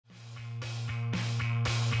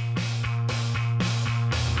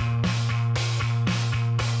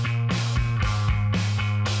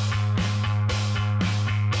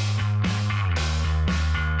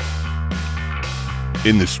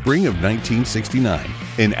In the spring of 1969,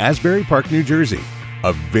 in Asbury Park, New Jersey,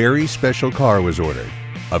 a very special car was ordered,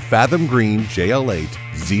 a Fathom Green JL8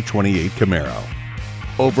 Z28 Camaro.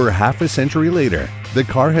 Over half a century later, the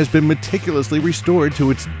car has been meticulously restored to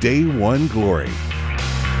its day one glory.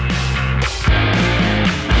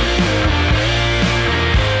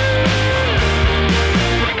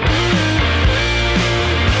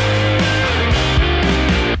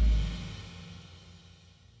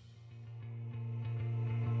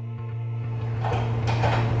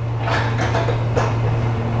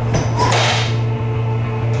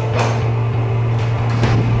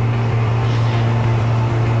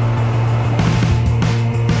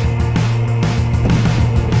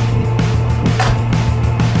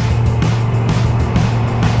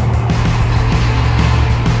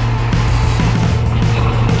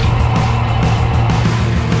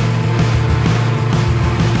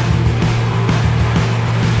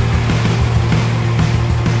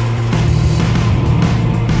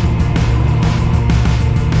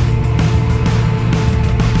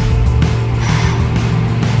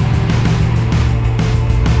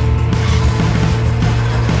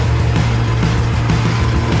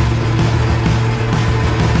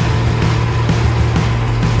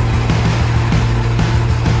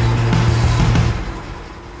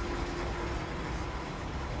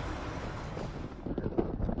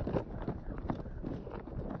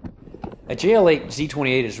 A JL8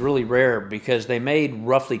 Z28 is really rare because they made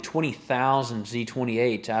roughly 20,000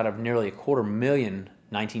 Z28s out of nearly 250,000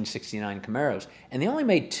 1969 Camaros, and they only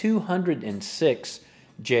made 206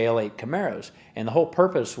 JL8 Camaros, and the whole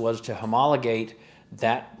purpose was to homologate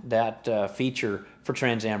that feature for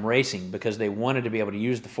Trans Am racing, because they wanted to be able to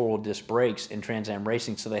use the four-wheel disc brakes in Trans Am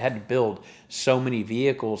racing, so they had to build so many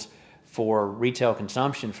vehicles for retail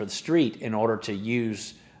consumption for the street in order to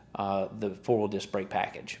use the four-wheel disc brake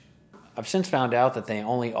package. I've since found out that they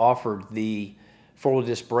only offered the four-wheel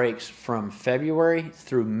disc brakes from February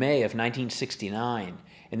through May of 1969,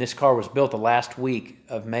 and this car was built the last week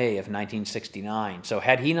of May of 1969. So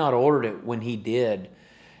had he not ordered it when he did,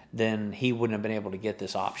 then he wouldn't have been able to get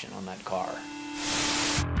this option on that car.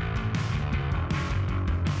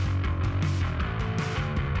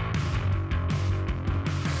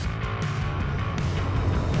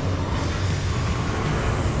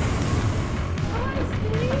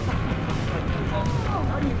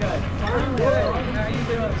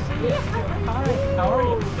 How are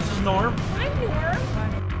you? This is Norm. I'm Norm.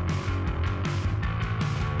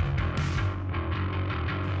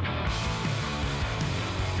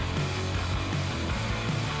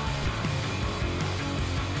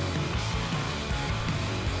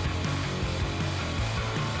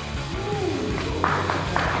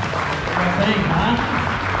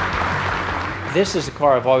 This is a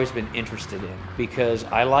car I've always been interested in because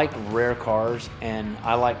I like rare cars and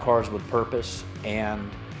I like cars with purpose. And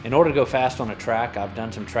in order to go fast on a track, I've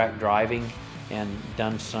done some track driving and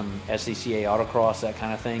done some SCCA autocross, that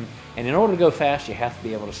kind of thing. And in order to go fast, you have to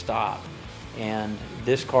be able to stop. And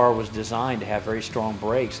this car was designed to have very strong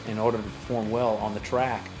brakes in order to perform well on the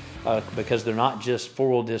track, because they're not just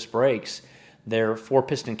four-wheel disc brakes, they're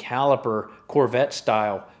four-piston caliper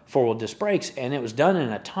Corvette-style four-wheel disc brakes, and it was done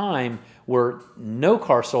in a time where no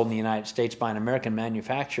car sold in the United States by an American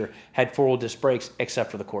manufacturer had four-wheel disc brakes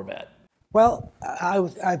except for the Corvette. Well,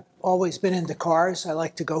 I've always been into cars. I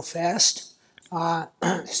like to go fast,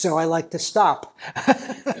 so I like to stop.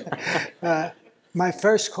 My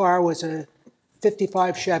first car was a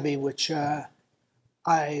 55 Chevy, which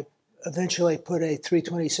I eventually put a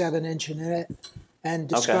 327 engine in it and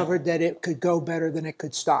discovered that it could go better than it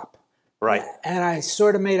could stop. Right. And I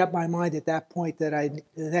sort of made up my mind at that point that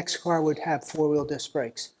the next car would have four-wheel disc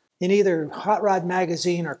brakes. In either Hot Rod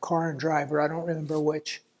Magazine or Car and Driver, I don't remember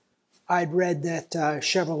which, I'd read that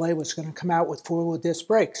Chevrolet was going to come out with four-wheel disc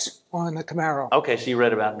brakes on the Camaro. Okay, so you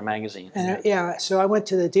read about it in the magazine. And yeah, so I went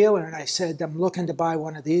to the dealer and I said, I'm looking to buy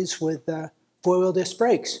one of these with four-wheel disc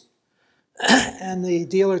brakes. And the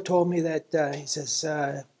dealer told me that, he says,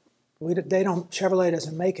 Chevrolet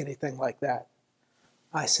doesn't make anything like that.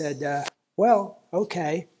 I said, well,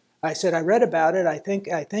 okay. I said, I read about it. I think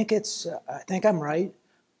I'm right.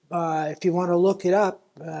 If you want to look it up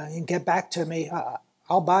and get back to me,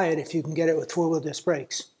 I'll buy it if you can get it with four-wheel disc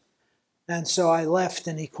brakes. And so I left,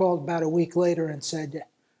 and he called about a week later and said,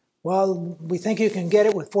 well, we think you can get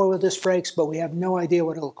it with four-wheel disc brakes, but we have no idea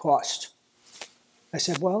what it'll cost. I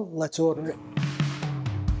said, well, let's order it.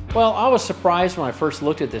 Well, I was surprised when I first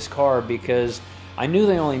looked at this car because I knew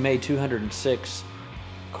they only made 206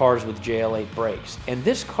 cars with JL8 brakes. And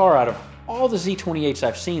this car, out of all the Z28s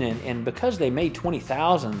I've seen, and because they made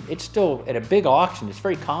 20,000, it's still at a big auction. It's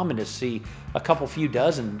very common to see a couple few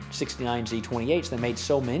dozen 69 Z28s. They made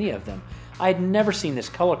so many of them. I had never seen this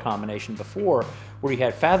color combination before, where you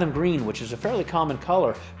had Fathom Green, which is a fairly common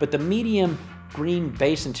color, but the medium green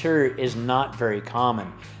base interior is not very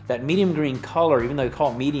common. That medium green color, even though they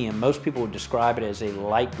call it medium, most people would describe it as a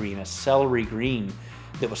light green, a celery green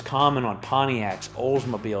that was common on Pontiacs,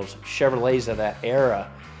 Oldsmobiles, Chevrolets of that era.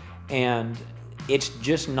 And it's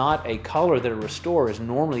just not a color that a restorer is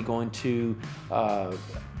normally going to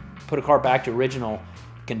put a car back to original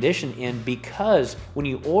condition in, because when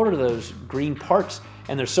you order those green parts,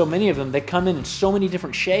 and there's so many of them, they come in so many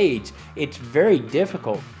different shades. It's very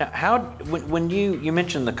difficult. Now, when you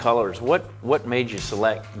mentioned the colors, what made you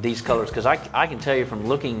select these colors? Because I can tell you from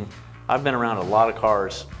looking, I've been around a lot of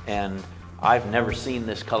cars, and I've never seen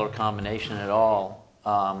this color combination at all.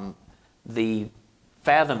 The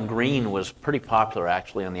Fathom Green was pretty popular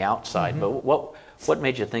actually on the outside, but what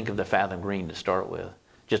made you think of the Fathom Green to start with?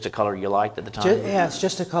 Just a color you liked at the time? Yeah, it's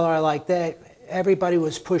just a color I like. That everybody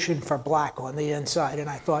was pushing for black on the inside, and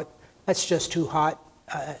I thought that's just too hot.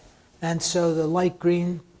 And so the light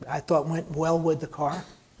green I thought went well with the car.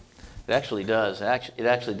 It actually does. It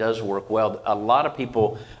actually does work well. A lot of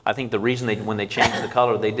people, I think the reason when they changed the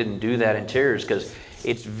color, they didn't do that interior is because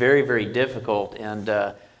it's very, very difficult.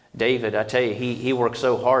 And David, I tell you, he worked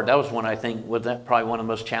so hard. That was one, I think, probably one of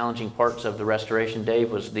the most challenging parts of the restoration,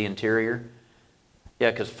 Dave, was the interior. Yeah,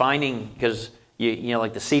 because you know,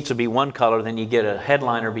 like the seats would be one color, then you get a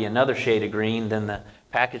headliner be another shade of green, then the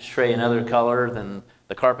package tray another color, then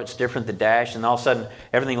the carpet's different, the dash, and all of a sudden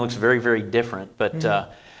everything looks very, very different. But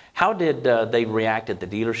how did they react at the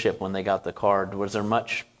dealership when they got the car? Was there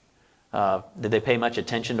much, did they pay much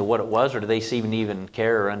attention to what it was, or did they even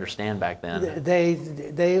care or understand back then?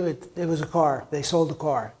 It was a car. They sold a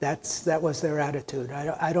car. That was their attitude.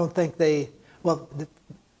 I don't think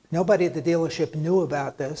nobody at the dealership knew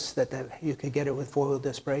about this, that you could get it with four-wheel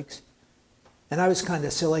disc brakes. And I was kind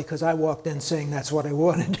of silly because I walked in saying that's what I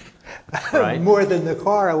wanted. Right. More than the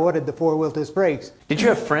car, I wanted the four-wheel disc brakes. Did you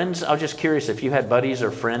have friends? I was just curious if you had buddies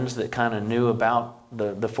or friends that kind of knew about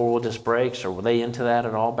the four-wheel disc brakes, or were they into that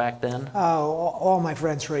at all back then? All my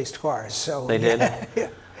friends raced cars, so. They did? Yeah.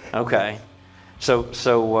 Okay. So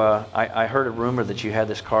I heard a rumor that you had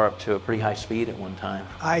this car up to a pretty high speed at one time.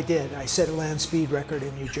 I did. I set a land speed record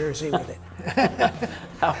in New Jersey with it.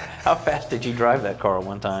 How fast did you drive that car at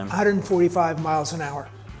one time? 145 miles an hour.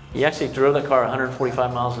 You actually drove the car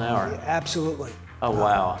 145 miles an hour? Yeah, absolutely. Oh,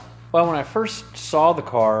 wow. Well, when I first saw the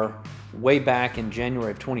car way back in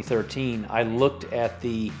January of 2013, I looked at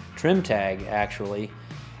the trim tag, actually,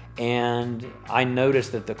 and I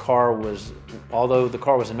noticed that the car was, although the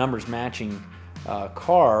car was a numbers matching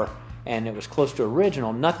car and it was close to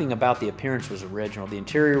original, nothing about the appearance was original. The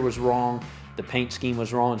interior was wrong, the paint scheme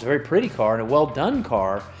was wrong. It's a very pretty car and a well done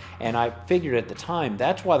car, and I figured at the time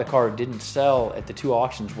that's why the car didn't sell at the two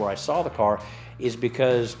auctions where I saw the car, is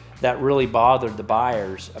because that really bothered the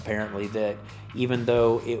buyers, apparently, that even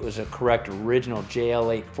though it was a correct original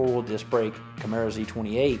JL8 four-wheel disc brake Camaro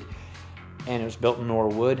Z28 and it was built in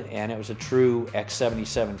Norwood and it was a true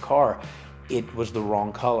X77 car, it was the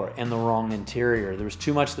wrong color and the wrong interior. There was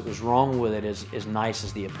too much that was wrong with it, as nice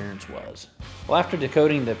as the appearance was. Well, after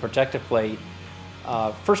decoding the protective plate,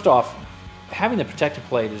 first off, having the protective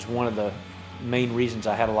plate is one of the main reasons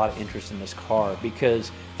I had a lot of interest in this car,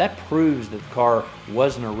 because that proves that the car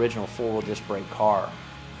was an original four-wheel disc brake car.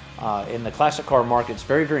 In the classic car market, it's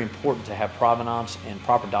very, very important to have provenance and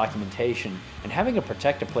proper documentation, and having a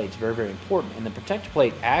protective plate is very, very important. And the protective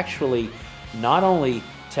plate actually not only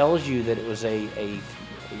tells you that it was a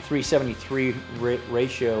 373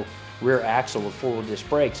 ratio rear axle with four-wheel disc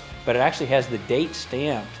brakes, but it actually has the date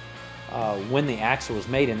stamped when the axle was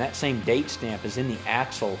made, and that same date stamp is in the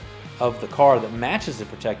axle of the car that matches the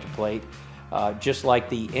protective plate, just like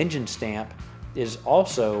the engine stamp is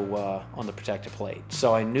also on the protective plate.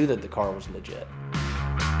 So I knew that the car was legit.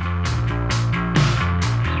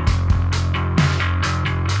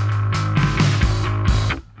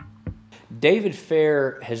 David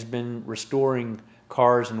Fair has been restoring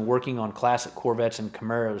cars and working on classic Corvettes and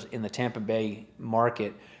Camaros in the Tampa Bay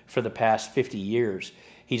market for the past 50 years.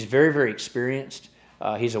 He's very, very experienced.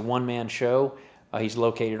 He's a one-man show. He's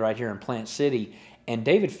located right here in Plant City. And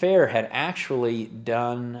David Fair had actually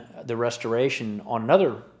done the restoration on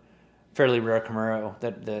another fairly rare Camaro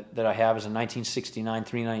that I have, is a 1969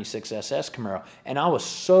 396 SS Camaro. And I was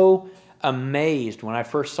so amazed when I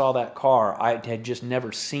first saw that car. I had just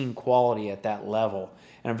never seen quality at that level.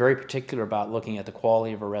 and I'm very particular about looking at the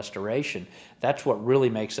quality of a restoration. That's what really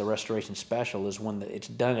makes a restoration special, is when it's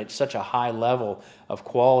done at such a high level of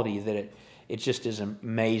quality that it just is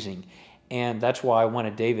amazing. And that's why I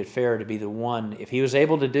wanted David Fair to be the one, if he was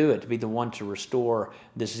able to do it, to be the one to restore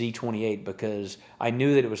this Z28, because I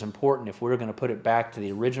knew that it was important. If we were going to put it back to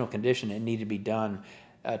the original condition, it needed to be done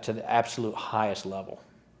to the absolute highest level.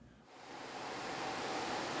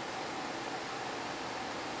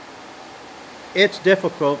 It's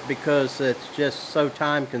difficult because it's just so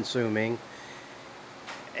time consuming,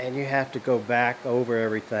 and you have to go back over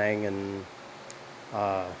everything and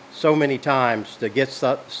so many times to get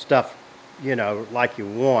stuff, you know, like you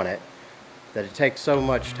want it, that it takes so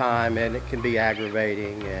much time, and it can be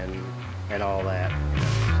aggravating and all that.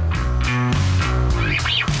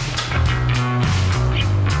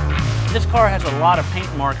 This car has a lot of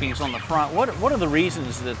paint markings on the front. What are the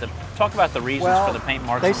reasons that talk about the reasons for the paint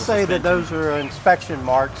marks? They say that those are inspection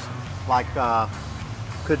marks, like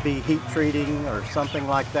could be heat treating or something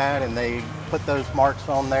like that, and they put those marks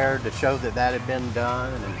on there to show that that had been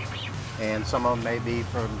done, and some of them may be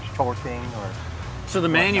from torquing or. So the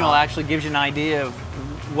manual actually gives you an idea of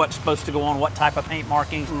what's supposed to go on, what type of paint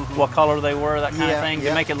markings, what color they were, that kind of thing,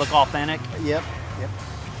 to make it look authentic. Yep.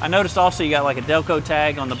 I noticed also you got like a Delco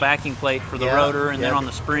tag on the backing plate for the rotor, and then on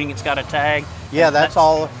the spring it's got a tag. Yeah, that's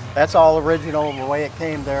all original, the way it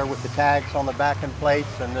came there with the tags on the backing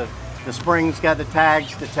plates, and the springs got the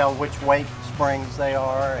tags to tell which weight springs they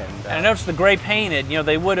are. And I noticed the gray painted, you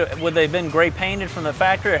know, would they have been gray painted from the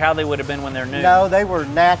factory, or how they would have been when they're new? No, they were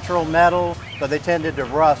natural metal, but they tended to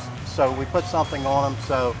rust, so we put something on them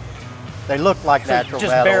so they look like natural just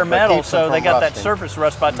metal. Bare metal, so they got rusting. that surface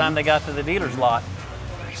rust by the time they got to the dealer's lot.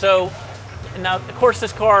 So now, of course,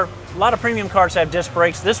 this car, a lot of premium cars have disc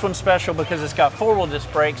brakes. This one's special because it's got four-wheel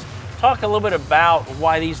disc brakes. Talk a little bit about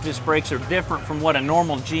why these disc brakes are different from what a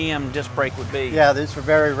normal GM disc brake would be. Yeah, these are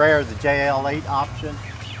very rare, the JL8 option.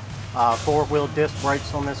 Four-wheel disc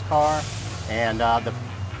brakes on this car. And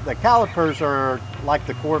the calipers are like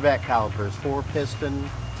the Corvette calipers, four-piston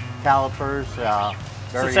calipers. So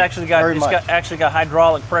it's actually got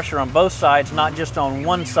hydraulic pressure on both sides, not just on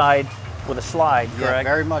one side with a slide, correct? Yeah,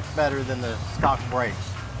 very much better than the stock brakes.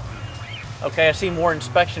 Okay, I see more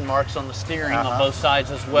inspection marks on the steering on both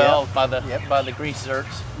sides as well by the grease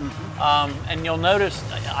zerks. And you'll notice,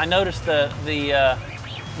 I noticed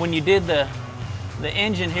when you did the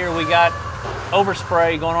engine here, we got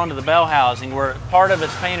overspray going onto the bell housing, where part of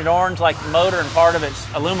it's painted orange like the motor and part of it's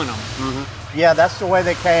aluminum. Yeah, that's the way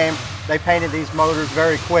they came. They painted these motors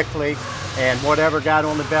very quickly, and whatever got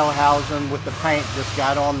on the bell housing with the paint just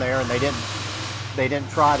got on there, and they didn't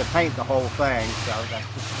try to paint the whole thing, so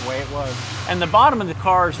that's just the way it was. And the bottom of the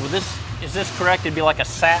cars, is this correct? It'd be like a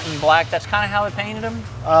satin black. That's kind of how they painted them?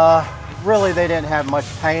 Really, they didn't have much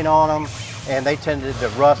paint on them, and they tended to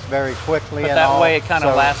rust very quickly. But that way it kind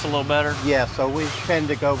of lasts a little better? Yeah, so we tend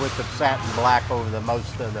to go with the satin black over the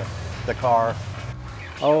most of the car.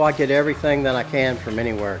 Oh, I get everything that I can from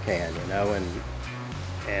anywhere I can, you know, and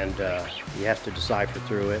you have to decipher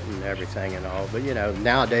through it and everything and all. But, you know,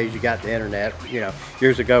 nowadays you got the internet. You know,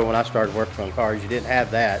 years ago when I started working on cars, you didn't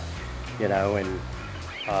have that, you know, and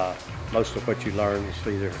most of what you learn is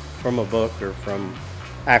either from a book or from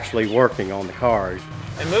actually working on the cars.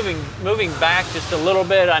 And moving back just a little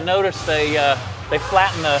bit, I noticed they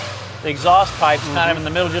flattened the exhaust pipes kind of in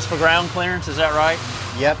the middle just for ground clearance. Is that right?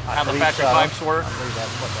 Yep. How the factory pipes work? I believe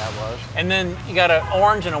that's what that was. And then you got an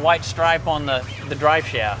orange and a white stripe on the drive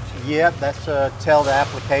shaft. Yep, that's to tell the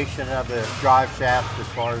application of the drive shaft as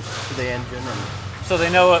far as the engine. And so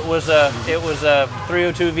they know it was a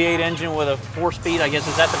 302 V8 engine with a 4-speed. I guess,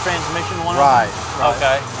 is that the transmission one? Right.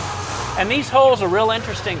 Okay. And these holes are real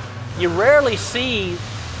interesting. You rarely see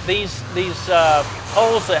these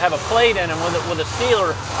holes that have a plate in them with a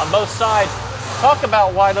sealer on both sides. Talk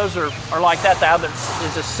about why those are like that. The other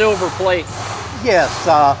is a silver plate. Yes,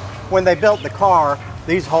 when they built the car,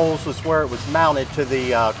 these holes was where it was mounted to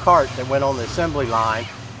the cart that went on the assembly line.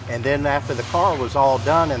 And then after the car was all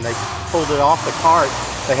done and they pulled it off the cart,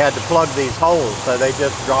 they had to plug these holes. So they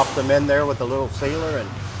just dropped them in there with a little sealer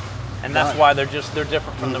and that's why they're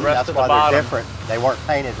different from the rest of the bottom. That's why they're different. They weren't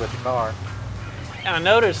painted with the car. And I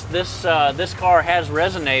noticed this car has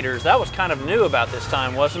resonators. That was kind of new about this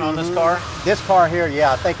time, wasn't it, on this car? This car here,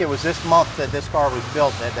 yeah, I think it was this month that this car was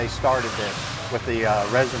built that they started this with the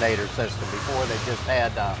resonator system. Before they just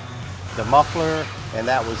had the muffler, and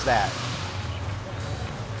that was that.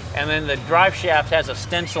 And then the drive shaft has a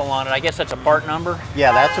stencil on it. I guess that's a part number?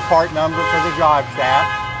 Yeah, that's a part number for the drive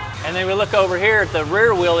shaft. And then we look over here at the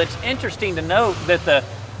rear wheel. It's interesting to note that the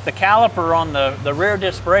the caliper on the rear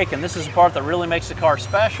disc brake, and this is the part that really makes the car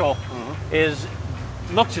special, is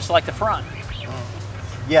looks just like the front.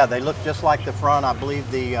 Yeah, they look just like the front. I believe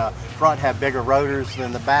the front had bigger rotors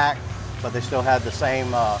than the back, but they still had the same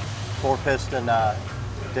 4-piston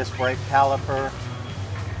disc brake caliper.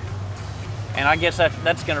 And I guess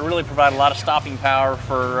that's going to really provide a lot of stopping power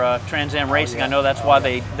for Trans Am racing. Yeah. I know that's why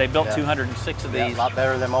they built 206 of these. Yeah, a lot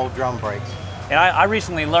better than old drum brakes. And I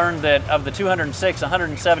recently learned that of the 206,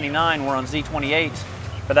 179 were on Z28s,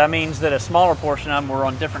 but that means that a smaller portion of them were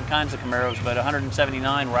on different kinds of Camaros, but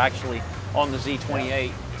 179 were actually on the Z28.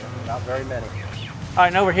 Yeah, not very many. All right,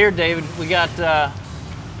 and over here, David, we got that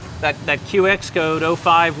QX code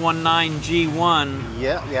 0519G1.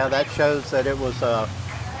 Yeah, that shows that it was a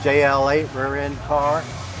JL8 rear end car.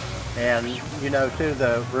 And you know too,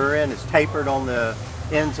 the rear end is tapered on the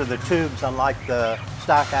ends of the tubes, unlike the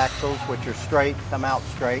stock axles, which are straight, come out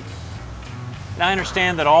straight. Now I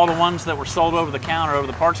understand that all the ones that were sold over the counter, over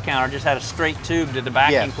the parts counter, just had a straight tube to the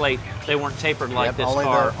backing plate. They weren't tapered like this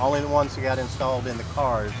car. Only the ones that got installed in the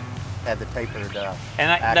cars had the tapered and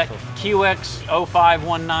that QX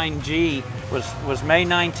 0519G was May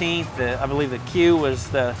 19th. I believe the Q was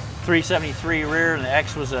the 373 rear, and the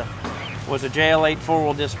X was a JL8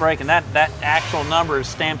 4-wheel disc brake, and that actual number is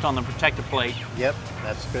stamped on the protective plate. Yep,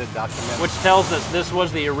 that's good documented. Which tells us this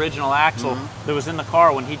was the original axle that was in the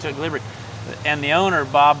car when he took delivery. And the owner,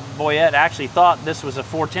 Bob Boyette, actually thought this was a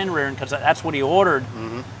 410 rear end because that's what he ordered.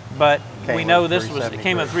 But we know it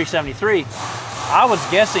came with 373. I was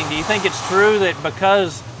guessing, do you think it's true that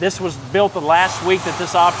because this was built the last week that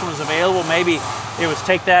this option was available, maybe it was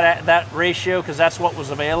take that ratio because that's what was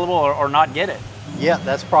available, or not get it? Yeah,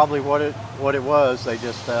 that's probably what it was. They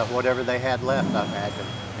just whatever they had left, I imagine.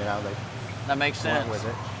 You know, that makes sense. With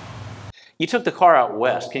it. You took the car out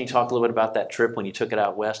west. Can you talk a little bit about that trip when you took it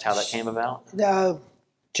out west, how that came about?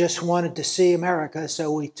 Just wanted to see America,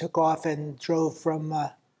 so we took off and drove from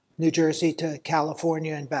New Jersey to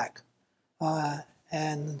California and back.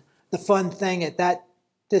 And the fun thing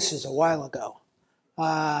this is a while ago.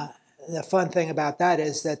 The fun thing about that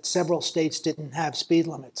is that several states didn't have speed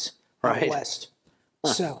limits out west.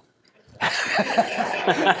 Huh. So.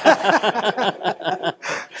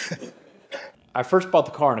 I first bought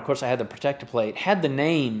the car, and of course I had the protector plate, had the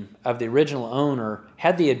name of the original owner,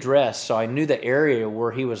 had the address, so I knew the area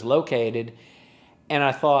where he was located. And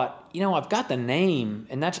I thought, you know, I've got the name,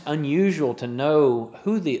 and that's unusual to know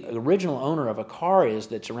who the original owner of a car is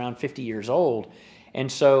that's around 50 years old. And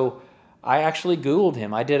so I actually Googled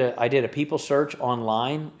him. I did a people search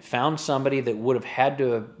online, found somebody that would have had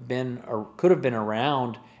to have been or could have been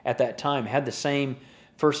around at that time, had the same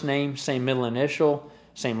first name, same middle initial,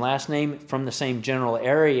 same last name, from the same general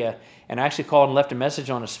area, and I actually called and left a message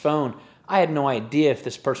on his phone. I had no idea if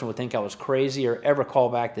this person would think I was crazy or ever call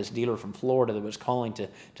back this dealer from Florida that was calling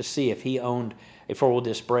to see if he owned a 4-wheel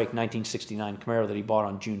disc brake 1969 Camaro that he bought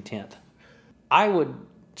on June 10th. I would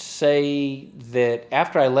say that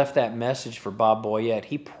after I left that message for Bob Boyette,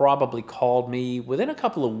 he probably called me within a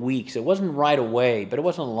couple of weeks. It wasn't right away, but it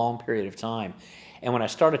wasn't a long period of time. And when I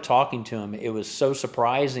started talking to him, it was so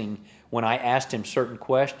surprising when I asked him certain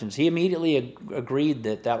questions. He immediately agreed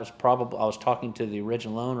that was probably, I was talking to the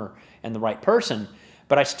original owner and the right person,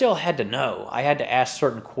 but I still had to know. I had to ask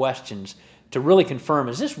certain questions to really confirm,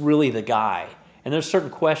 is this really the guy? And there's certain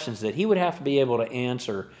questions that he would have to be able to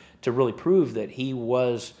answer to really prove that he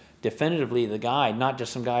was definitively the guy, not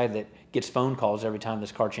just some guy that gets phone calls every time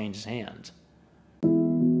this car changes hands.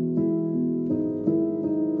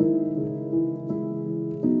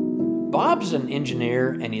 Bob's an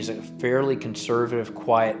engineer, and he's a fairly conservative,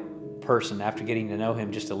 quiet person after getting to know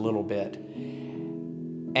him just a little bit.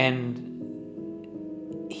 And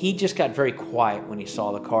he just got very quiet when he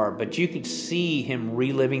saw the car, but you could see him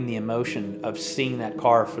reliving the emotion of seeing that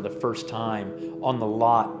car for the first time on the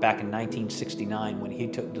lot back in 1969 when he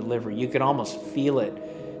took delivery. You could almost feel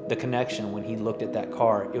it, the connection, when he looked at that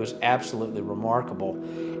car. It was absolutely remarkable.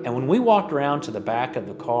 And when we walked around to the back of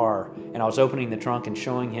the car, and I was opening the trunk and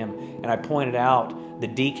showing him, and I pointed out the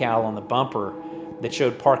decal on the bumper that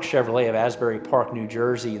showed Park Chevrolet of Asbury Park, New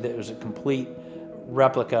Jersey, that was a complete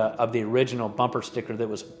replica of the original bumper sticker that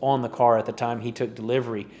was on the car at the time he took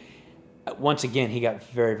delivery. Once again, he got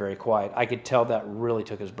very, very quiet. I could tell that really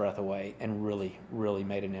took his breath away and really, really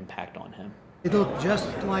made an impact on him. It looked just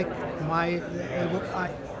like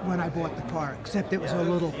when I bought the car, except it was a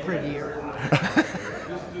little prettier.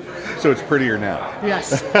 So it's prettier now?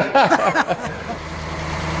 Yes.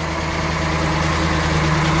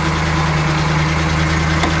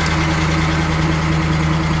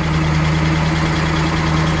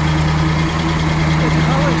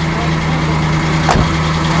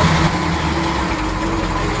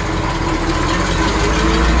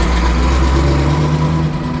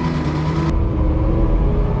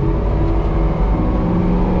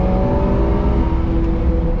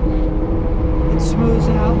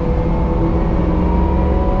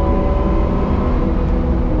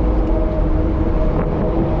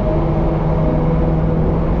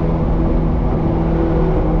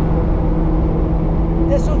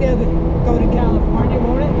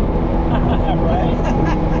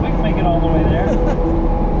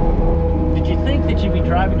 me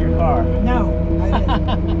driving your car. No, I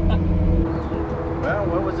didn't. Well,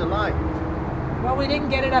 what was it like? Well, we didn't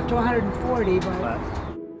get it up to 140, but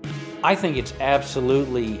I think it's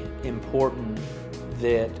absolutely important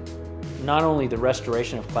that not only the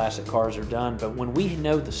restoration of classic cars are done, but when we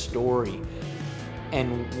know the story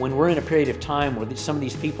and when we're in a period of time where some of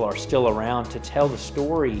these people are still around to tell the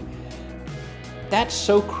story, that's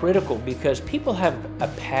so critical because people have a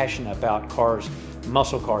passion about cars,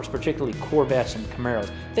 muscle cars, particularly Corvettes and Camaros.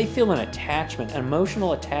 They feel an attachment, an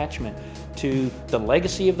emotional attachment to the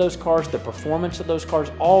legacy of those cars, the performance of those cars,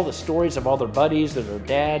 all the stories of all their buddies, their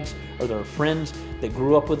dads, or their friends that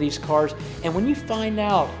grew up with these cars. And when you find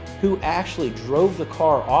out who actually drove the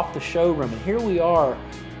car off the showroom, and here we are,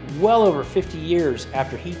 well over 50 years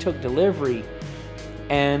after he took delivery,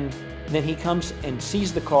 and then he comes and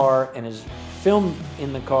sees the car and is filmed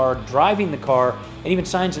in the car, driving the car, and even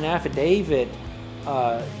signs an affidavit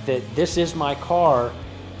that this is my car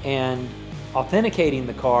and authenticating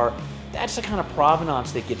the car. That's the kind of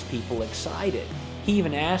provenance that gets people excited. He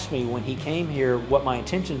even asked me when he came here what my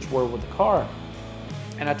intentions were with the car.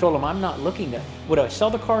 And I told him I'm not looking to, would I sell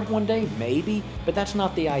the car one day? Maybe, but that's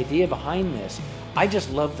not the idea behind this. I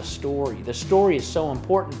just love the story. The story is so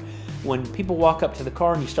important. When people walk up to the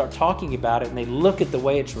car and you start talking about it and they look at the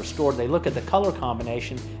way it's restored, they look at the color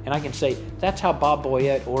combination, and I can say, that's how Bob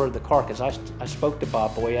Boyette ordered the car, because I spoke to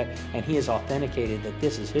Bob Boyette and he has authenticated that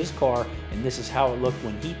this is his car and this is how it looked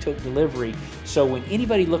when he took delivery. So when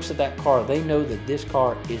anybody looks at that car, they know that this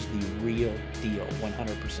car is the real deal,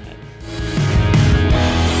 100%.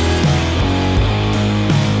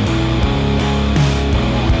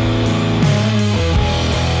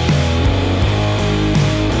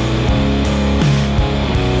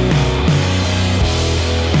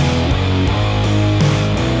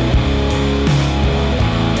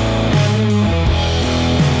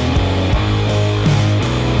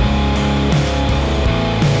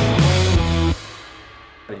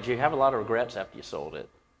 Did you have a lot of regrets after you sold it?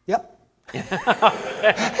 yep. Didn't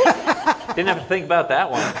have to think about that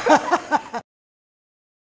one.